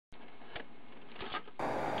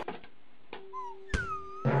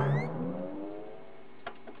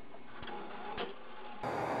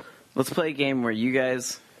Let's play a game where you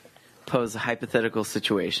guys pose a hypothetical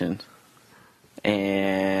situation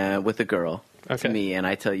and with a girl to me, and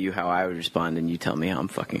I tell you how I would respond, and you tell me how I'm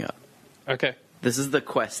fucking up. Okay. This is the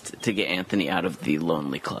quest to get Anthony out of the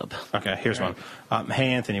lonely club. Okay, here's one.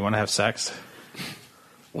 Hey, Anthony, want to have sex?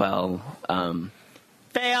 Well,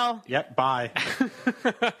 Fail. Yep, bye.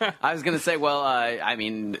 I was going to say, well, I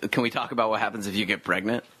mean, can we talk about what happens if you get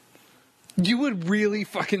pregnant? You would really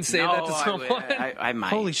fucking say that to someone? I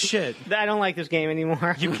might. Holy shit. I don't like this game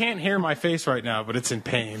anymore. You can't hear my face right now, but it's in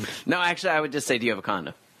pain. No, actually, I would just say, do you have a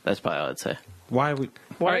condom? That's probably all I'd say. Why would...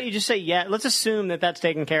 Why don't you just say yeah? Let's assume that that's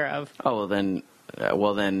taken care of. Oh,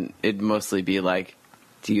 well then it'd mostly be like,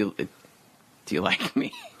 do you like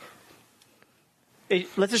me?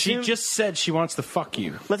 Let's assume She just said she wants to fuck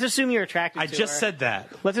you. Let's assume you're attracted to her. I just said that.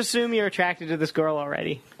 Let's assume you're attracted to this girl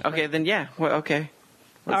already. Okay, then yeah. Well, okay.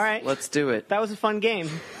 All right. Let's do it. That was a fun game.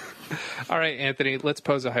 All right, Anthony, let's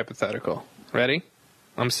pose a hypothetical. Ready?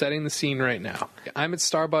 I'm setting the scene right now. I'm at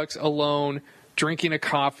Starbucks alone, drinking a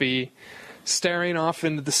coffee, staring off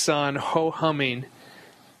into the sun, ho-humming,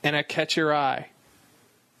 and I catch your eye.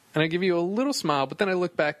 And I give you a little smile, but then I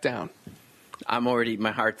look back down.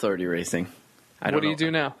 My heart's already racing. What do you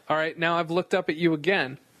do now? All right, now I've looked up at you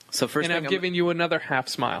again. So first and thing I'm giving you another half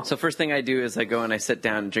smile. So first thing I do is I go and I sit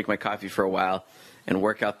down and drink my coffee for a while and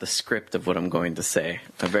work out the script of what I'm going to say.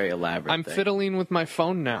 A very elaborate I'm thing. fiddling with my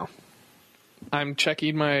phone now. I'm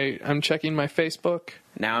checking my Facebook.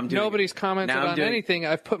 Now I'm doing Nobody's commented on anything.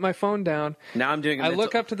 I've put my phone down. Now I'm doing I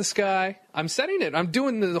look up to the sky. I'm setting it. I'm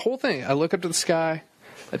doing the whole thing. I look up to the sky.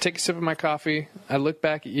 I take a sip of my coffee. I look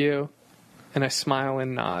back at you, and I smile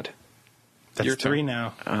and nod. That's Your three turn.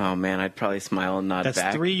 now. Oh man, I'd probably smile and nod That's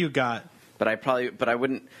back. three you got. But I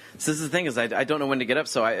wouldn't. So this is the thing is I don't know when to get up.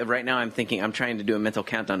 So right now I'm trying to do a mental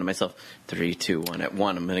countdown to myself. 3, 2, 1. At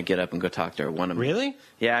 1, I'm going to get up and go talk to her. 1, Really?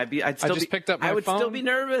 Yeah, I would still be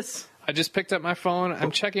nervous. I just picked up my phone. I'm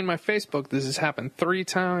checking my Facebook. This has happened 3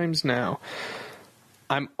 times now.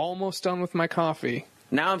 I'm almost done with my coffee.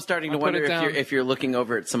 Now I'm starting to wonder if you're looking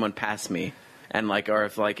over at someone past me. And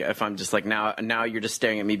if I'm just like now you're just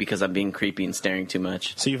staring at me because I'm being creepy and staring too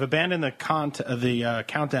much. So you've abandoned the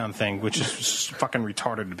countdown thing, which is just fucking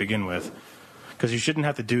retarded to begin with, because you shouldn't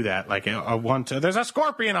have to do that. Like there's a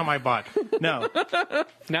scorpion on my butt. No.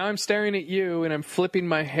 Now I'm staring at you and I'm flipping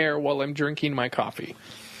my hair while I'm drinking my coffee.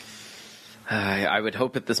 I would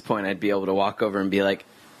hope at this point I'd be able to walk over and be like,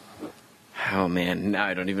 oh man, now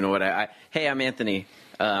I don't even know what Hey, I'm Anthony.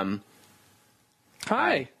 Hi.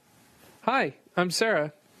 I'm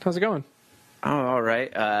Sarah. How's it going? Oh, all right.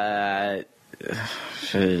 Are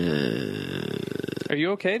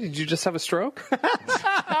you okay? Did you just have a stroke?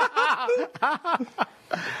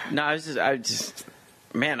 No, I just,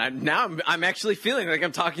 man. I'm actually feeling like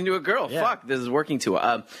I'm talking to a girl. Yeah. Fuck, this is working too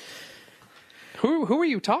well. Who are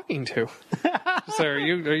you talking to? Are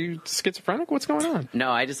you schizophrenic? What's going on? No,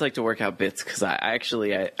 I just like to work out bits because I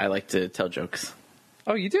like to tell jokes.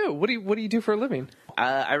 Oh, you do? What do you do for a living?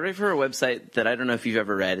 I write for a website that I don't know if you've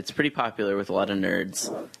ever read. It's pretty popular with a lot of nerds,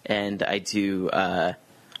 and I do a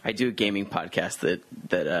gaming podcast a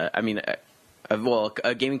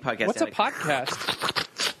gaming podcast. What's a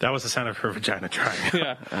podcast? That was the sound of her vagina trying.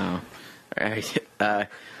 Yeah. Oh, all right.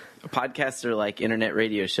 Podcasts are like internet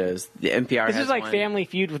radio shows. The NPR. This has is like one. Family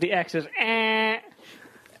Feud with the X's.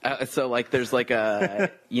 So like there's like a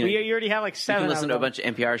you already have like 7. You can listen to a them. bunch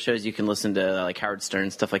of NPR shows. You can listen to like Howard Stern,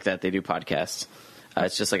 stuff like that. They do podcasts.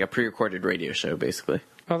 It's just like a pre-recorded radio show, basically.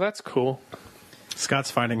 Oh, that's cool. Scott's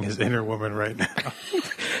finding his inner woman right now.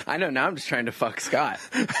 I know. Now I'm just trying to fuck Scott.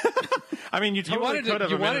 I mean, you totally could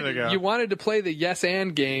have a minute ago. You wanted to play the yes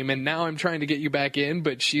and game, and now I'm trying to get you back in,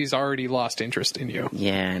 but she's already lost interest in you.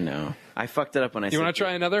 Yeah, I know. I fucked it up when I said... You want to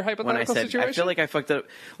try another hypothetical situation? I feel like I fucked it up.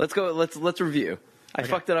 Let's go. Let's review. I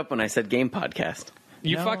fucked it up when I said game podcast.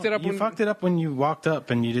 You fucked it up. You fucked it up when you walked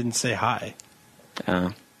up and you didn't say hi.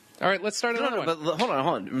 All right, let's start another one. But hold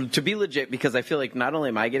on. To be legit, because I feel like not only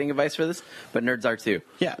am I getting advice for this, but nerds are too.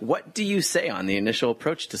 Yeah. What do you say on the initial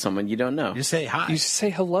approach to someone you don't know? You say hi. You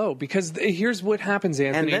say hello, because here's what happens,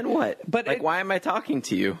 Anthony. And then what? But why am I talking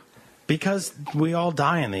to you? Because we all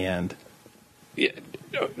die in the end.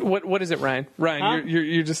 What is it, Ryan? Ryan,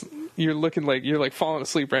 Huh? you're looking like you're like falling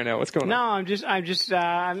asleep right now. What's going on?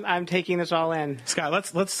 No, I'm taking this all in. Scott,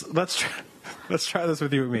 let's try. Let's try this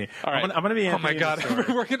with you and me. All right. I'm gonna be Oh Anthony my in god, the story.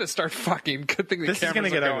 we're gonna start fucking. Good thing the This is cameras gonna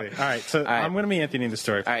get are going. ugly. All right, so right. I'm gonna be Anthony in the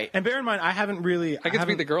story. All right. And bear in mind, I haven't really. I get to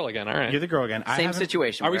be the girl again. All right. You're the girl again. Same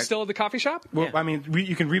situation. Are we Greg. still at the coffee shop? Well, Yeah. I mean,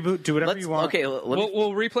 you can reboot, do whatever Let's, you want. okay, let me,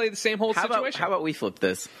 We'll replay the same whole how situation. about we flip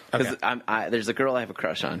this? Because Okay. there's a girl I have a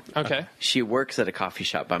crush on. Okay. She works at a coffee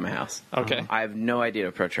shop by my house. Okay. I have no idea to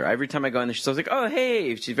approach her. Every time I go in there, she's always like, "Oh,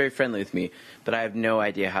 hey." She's very friendly with me, but I have no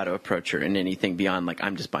idea how to approach her in anything beyond like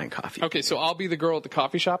I'm just buying coffee. Okay, so I'll be the girl at the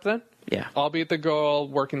coffee shop then? Yeah. I'll be the girl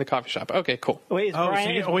working the coffee shop. Okay, cool. Wait, is Oh,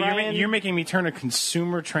 Brian? so is Brian you're making me turn a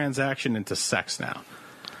consumer transaction into sex now.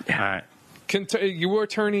 Yeah. All right. You are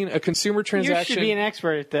turning a consumer you transaction. should be an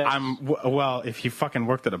expert at this. Well, if you fucking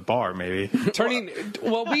worked at a bar, maybe. Turning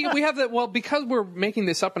well, we have that. Well, because we're making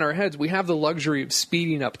this up in our heads, we have the luxury of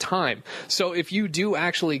speeding up time. So if you do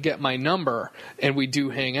actually get my number and we do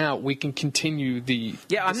hang out, we can continue the.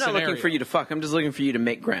 Yeah, I'm the not scenario. looking for you to fuck. I'm just looking for you to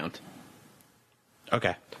make ground.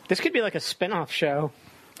 Okay. This could be like a spin-off show.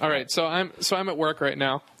 All right, so I'm at work right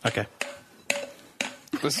now. Okay.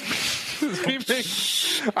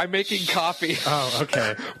 I'm making coffee. Oh,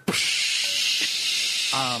 okay.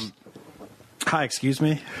 Hi, excuse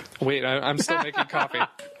me. Wait, I'm still making coffee.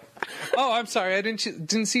 Oh, I'm sorry, I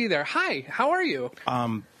didn't see you there. Hi, how are you?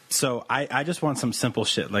 So I just want some simple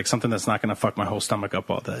shit, like something that's not going to fuck my whole stomach up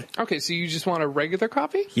all day. Okay, so you just want a regular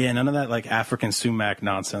coffee? Yeah, none of that like African sumac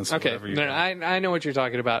nonsense. Okay, Whatever, no, I know what you're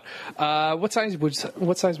talking about. What size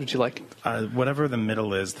would you like? whatever the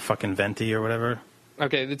middle is, the fucking venti or whatever.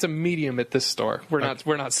 Okay, it's a medium at this store. We're not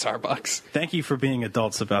Starbucks. Thank you for being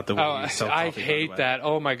adults about the way Oh, you sell I coffee, by the hate way. that.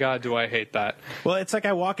 Oh my god, do I hate that? Well, it's like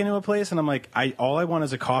I walk into a place and I'm like, all I want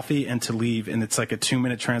is a coffee and to leave, and it's like a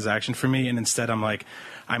 2-minute transaction for me. And instead, I'm like,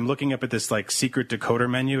 I'm looking up at this like secret decoder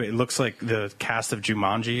menu. It looks like the cast of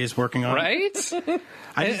Jumanji is working on it. Right?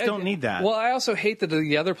 I just don't need that. Well, I also hate that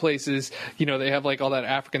the other places, they have like all that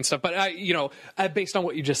African stuff. But based on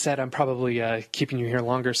what you just said, I'm probably keeping you here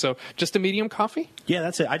longer. So just a medium coffee? Yeah,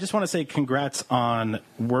 that's it. I just want to say congrats on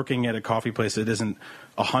working at a coffee place that isn't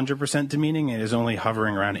 100% demeaning and is only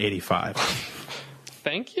hovering around 85.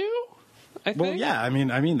 Thank you. I think. Well, yeah, I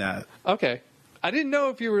mean that. Okay. I didn't know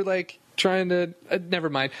if you were like trying to. Never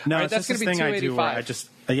mind. No, All right, it's that's just going this to be thing I do where $2.85. I just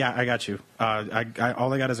yeah, I got you.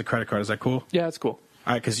 All I got is a credit card. Is that cool? Yeah, that's cool.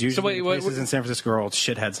 All right, because usually wait, places in San Francisco are all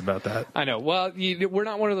shitheads about that. I know. Well, we're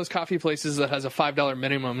not one of those coffee places that has a $5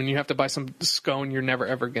 minimum, and you have to buy some scone you're never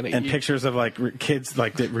ever going to And eat. pictures of like kids,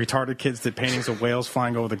 like the retarded kids, did paintings of whales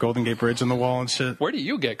flying over the Golden Gate Bridge on the wall and shit. Where do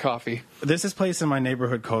you get coffee? There's this place in my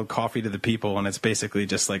neighborhood called Coffee to the People, and it's basically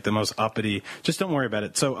just like the most uppity. Just don't worry about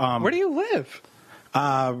it. So, Where do you live?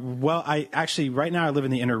 well, I actually right now I live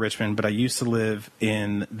in the inner Richmond, but I used to live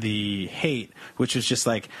in the Haight, which is just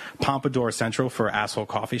like Pompadour Central for asshole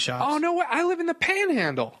coffee shops. Oh no, I live in the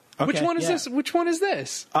Panhandle. Which Okay, one is yeah. this? Which one is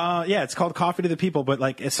this? Yeah, it's called Coffee to the People, but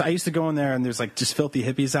like I used to go in there and there's like just filthy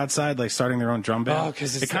hippies outside, like starting their own drum band. Oh,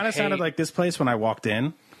 'cause it's it kind the of sounded Haight. like this place when I walked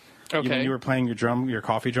in. Okay. When you were playing your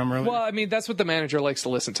coffee drum earlier. Well, I mean, that's what the manager likes to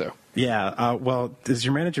listen to. Yeah. Well, is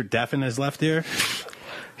your manager deaf in his left ear?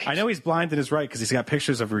 I know he's blind in his right because he's got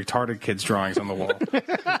pictures of retarded kids' drawings on the wall.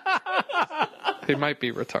 They might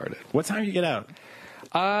be retarded. What time do you get out?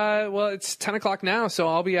 Well, it's 10 o'clock now, so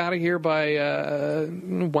I'll be out of here by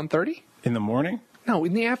 1:30. In the morning? No,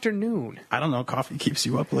 in the afternoon. I don't know. Coffee keeps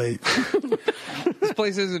you up late. This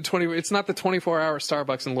place isn't 20. It's not the 24-hour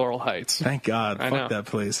Starbucks in Laurel Heights, Thank God. I Fuck know. that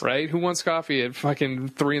place. right? Who wants coffee at fucking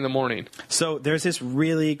 3 in the morning? So there's this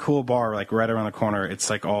really cool bar like right around the corner. It's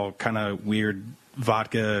like all kind of weird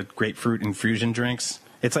vodka, grapefruit infusion drinks.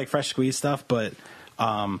 It's like fresh squeezed stuff, but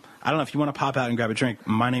I don't know if you want to pop out and grab a drink.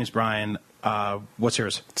 My name's Brian. What's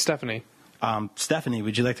yours? Stephanie. Stephanie,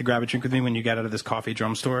 would you like to grab a drink with me when you get out of this coffee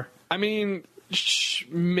drum store? I mean,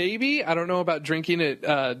 maybe. I don't know about drinking at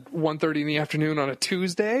 1:30 in the afternoon on a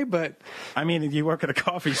Tuesday, but I mean, you work at a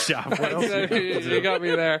coffee shop. What else? you got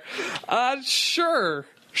me there. Sure,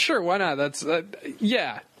 why not? That's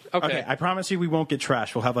yeah. Okay, I promise you we won't get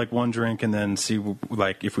trashed. We'll have like one drink and then see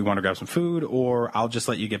like if we want to grab some food, or I'll just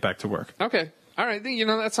let you get back to work. Okay. All right.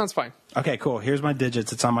 That sounds fine. Okay, cool. Here's my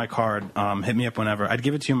digits. It's on my card. Hit me up whenever. I'd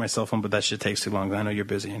give it to you on my cell phone, but that shit takes too long. I know you're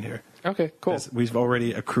busy in here. Okay. Cool. We've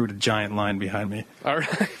already accrued a giant line behind me. All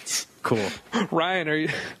right. Cool. Ryan, are you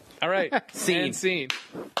all right? Scene. And scene.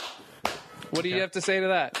 What do you have to say to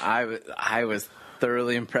that? I was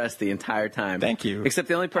thoroughly impressed the entire time. Thank you. Except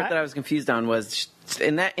the only part that I was confused on was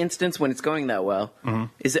in that instance when it's going that well,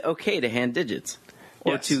 is it okay to hand digits?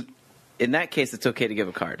 Or Yes. in that case, it's okay to give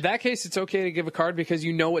a card. In that case, it's okay to give a card because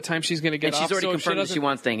you know what time she's going to get And she's off. already so if confirmed that doesn't- she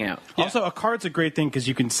wants to hang out. Yeah. Also, a card's a great thing because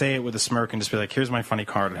you can say it with a smirk and just be like, here's my funny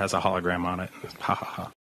card. It has a hologram on it. Ha ha ha.